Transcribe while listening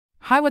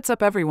Hi, what's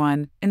up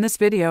everyone? In this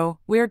video,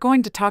 we are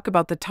going to talk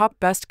about the top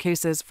best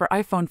cases for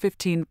iPhone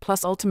 15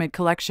 Plus Ultimate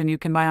Collection you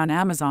can buy on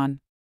Amazon.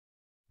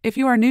 If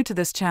you are new to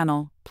this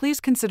channel,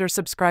 please consider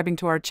subscribing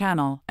to our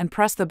channel and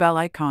press the bell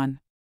icon.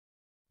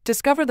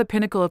 Discover the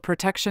pinnacle of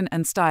protection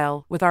and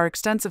style with our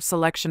extensive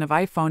selection of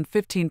iPhone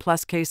 15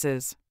 Plus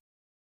cases.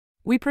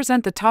 We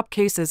present the top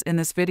cases in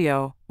this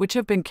video, which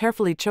have been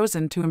carefully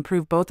chosen to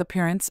improve both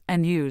appearance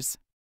and use.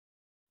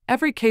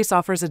 Every case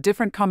offers a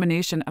different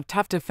combination of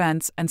tough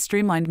defense and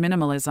streamlined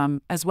minimalism,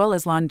 as well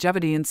as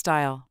longevity and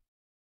style.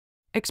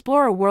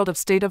 Explore a world of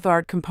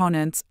state-of-the-art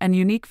components and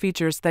unique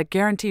features that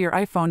guarantee your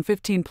iPhone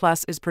 15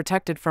 Plus is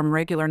protected from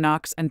regular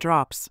knocks and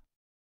drops.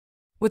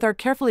 With our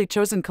carefully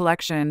chosen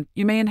collection,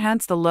 you may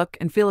enhance the look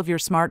and feel of your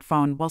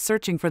smartphone while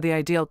searching for the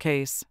ideal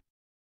case.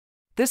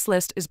 This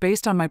list is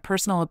based on my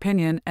personal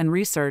opinion and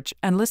research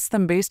and lists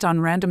them based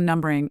on random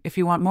numbering. If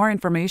you want more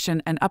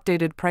information and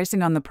updated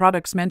pricing on the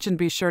products mentioned,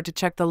 be sure to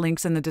check the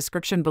links in the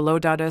description below.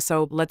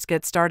 So let's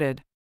get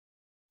started.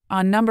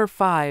 On number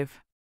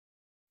 5.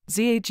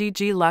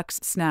 ZAGG Luxe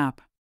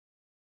Snap.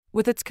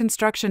 With its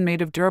construction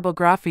made of durable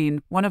graphene,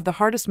 one of the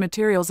hardest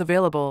materials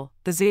available,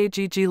 the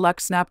ZAGG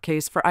Luxe Snap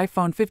case for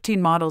iPhone 15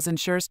 models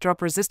ensures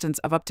drop resistance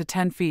of up to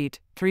 10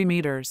 feet, 3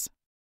 meters.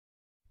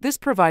 This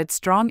provides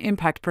strong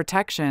impact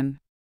protection.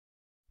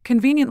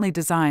 Conveniently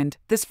designed,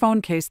 this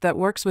phone case that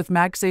works with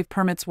MagSafe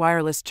permits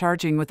wireless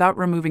charging without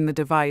removing the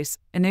device,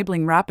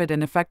 enabling rapid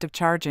and effective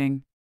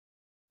charging.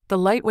 The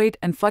lightweight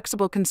and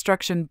flexible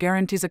construction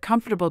guarantees a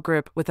comfortable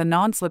grip with a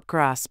non-slip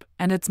grasp,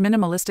 and its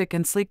minimalistic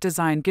and sleek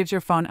design gives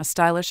your phone a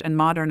stylish and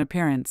modern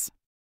appearance.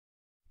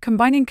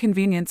 Combining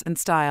convenience and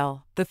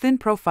style, the thin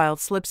profile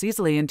slips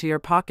easily into your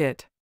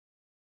pocket.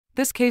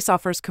 This case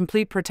offers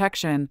complete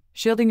protection,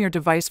 shielding your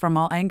device from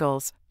all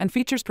angles, and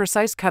features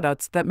precise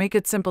cutouts that make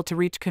it simple to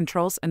reach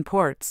controls and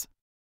ports.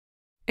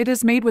 It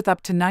is made with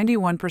up to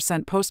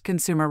 91%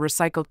 post-consumer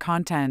recycled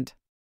content.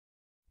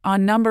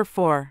 On number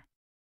 4.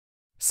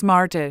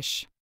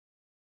 Smartish.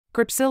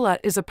 Gripzilla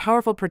is a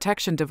powerful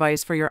protection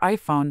device for your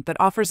iPhone that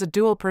offers a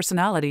dual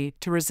personality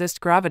to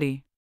resist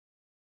gravity.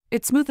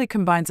 It smoothly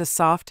combines a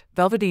soft,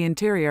 velvety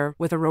interior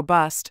with a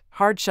robust,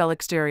 hard shell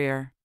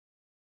exterior.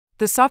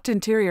 The soft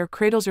interior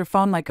cradles your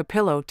phone like a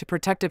pillow to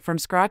protect it from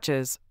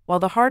scratches, while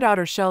the hard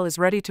outer shell is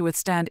ready to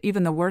withstand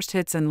even the worst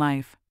hits in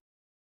life.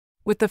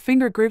 With the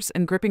finger grooves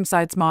and gripping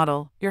sides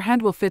model, your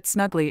hand will fit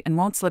snugly and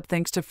won't slip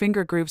thanks to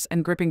finger grooves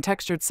and gripping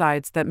textured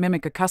sides that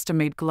mimic a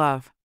custom-made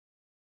glove.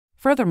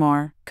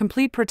 Furthermore,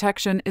 complete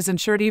protection is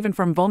ensured even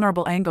from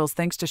vulnerable angles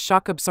thanks to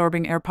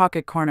shock-absorbing air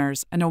pocket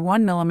corners and a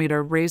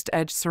 1mm raised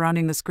edge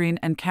surrounding the screen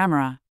and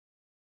camera.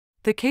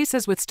 The case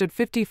has withstood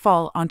 50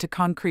 fall onto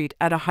concrete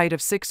at a height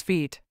of 6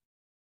 feet.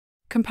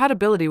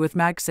 Compatibility with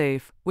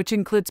MagSafe, which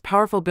includes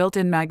powerful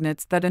built-in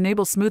magnets that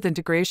enable smooth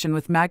integration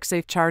with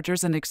MagSafe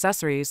chargers and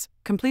accessories,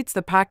 completes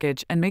the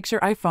package and makes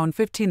your iPhone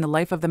 15 the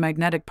life of the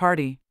magnetic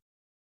party.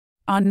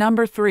 On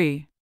number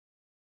 3.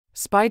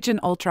 Spigen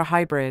Ultra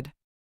Hybrid.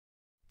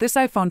 This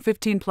iPhone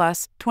 15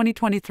 Plus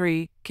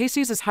 2023 case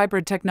uses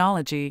hybrid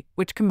technology,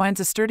 which combines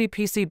a sturdy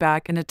PC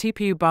back and a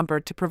TPU bumper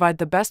to provide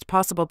the best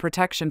possible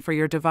protection for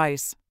your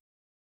device.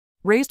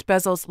 Raised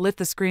bezels lift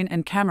the screen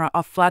and camera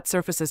off flat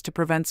surfaces to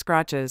prevent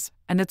scratches,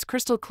 and its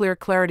crystal clear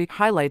clarity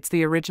highlights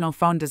the original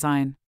phone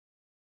design.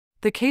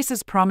 The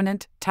case's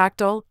prominent,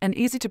 tactile, and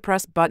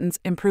easy-to-press buttons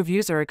improve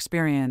user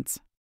experience.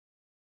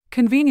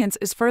 Convenience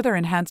is further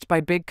enhanced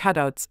by big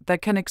cutouts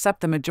that can accept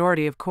the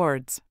majority of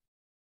cords.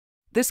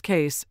 This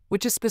case,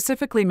 which is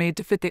specifically made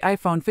to fit the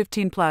iPhone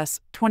 15 Plus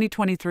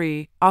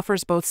 2023,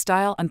 offers both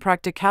style and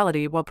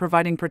practicality while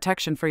providing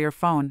protection for your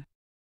phone.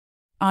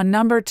 On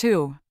number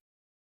 2.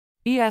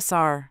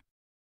 ESR.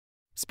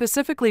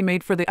 Specifically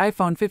made for the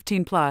iPhone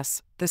 15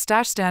 Plus, the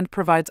Stash Stand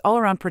provides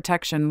all-around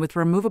protection with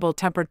removable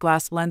tempered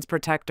glass lens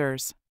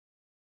protectors.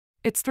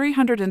 Its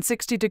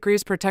 360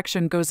 degrees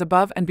protection goes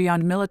above and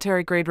beyond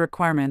military-grade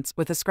requirements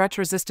with a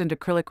scratch-resistant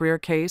acrylic rear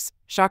case,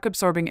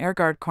 shock-absorbing air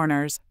guard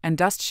corners, and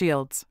dust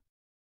shields.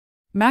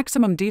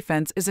 Maximum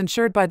defense is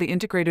ensured by the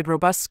integrated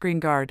robust screen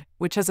guard,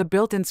 which has a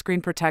built-in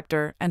screen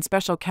protector and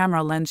special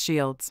camera lens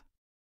shields.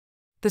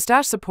 The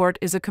Stash support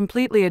is a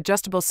completely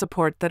adjustable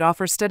support that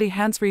offers steady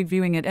hands-free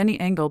viewing at any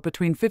angle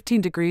between 15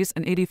 degrees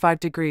and 85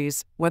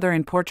 degrees, whether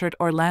in portrait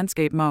or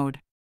landscape mode.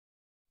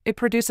 It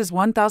produces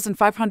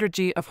 1,500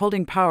 G of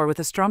holding power with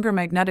a stronger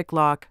magnetic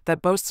lock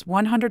that boasts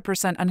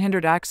 100%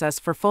 unhindered access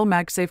for full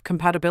MagSafe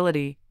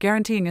compatibility,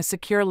 guaranteeing a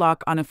secure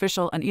lock on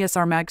official and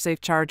ESR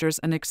MagSafe chargers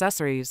and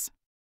accessories.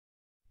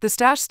 The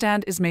Stash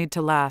Stand is made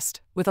to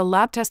last, with a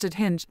lab-tested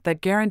hinge that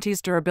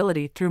guarantees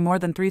durability through more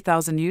than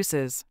 3,000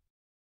 uses.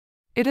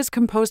 It is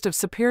composed of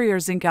superior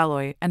zinc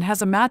alloy and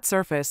has a matte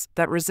surface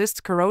that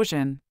resists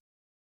corrosion.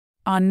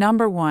 On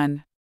number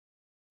 1.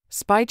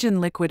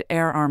 Spigen Liquid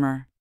Air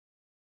Armor.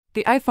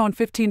 The iPhone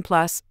 15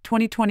 Plus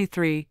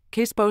 2023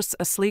 case boasts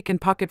a sleek and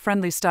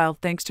pocket-friendly style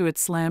thanks to its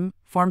slim,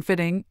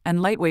 form-fitting,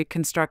 and lightweight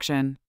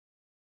construction.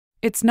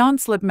 Its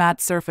non-slip matte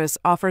surface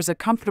offers a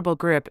comfortable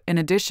grip in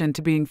addition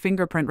to being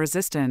fingerprint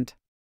resistant.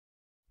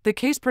 The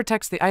case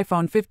protects the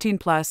iPhone 15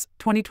 Plus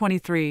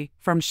 2023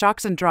 from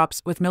shocks and drops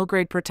with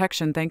mill-grade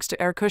protection thanks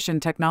to air cushion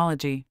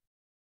technology.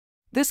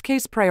 This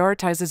case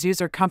prioritizes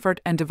user comfort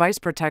and device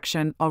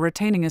protection while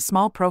retaining a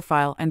small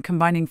profile and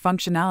combining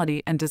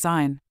functionality and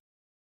design.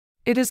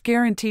 It is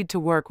guaranteed to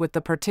work with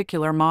the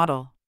particular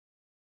model.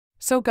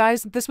 So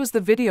guys, this was the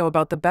video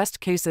about the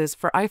best cases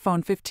for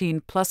iPhone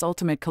 15 Plus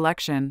Ultimate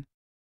Collection.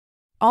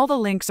 All the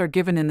links are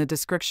given in the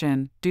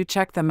description, do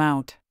check them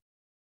out.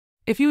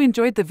 If you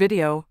enjoyed the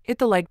video, hit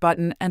the like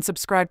button and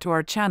subscribe to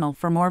our channel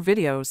for more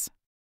videos.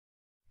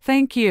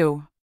 Thank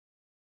you.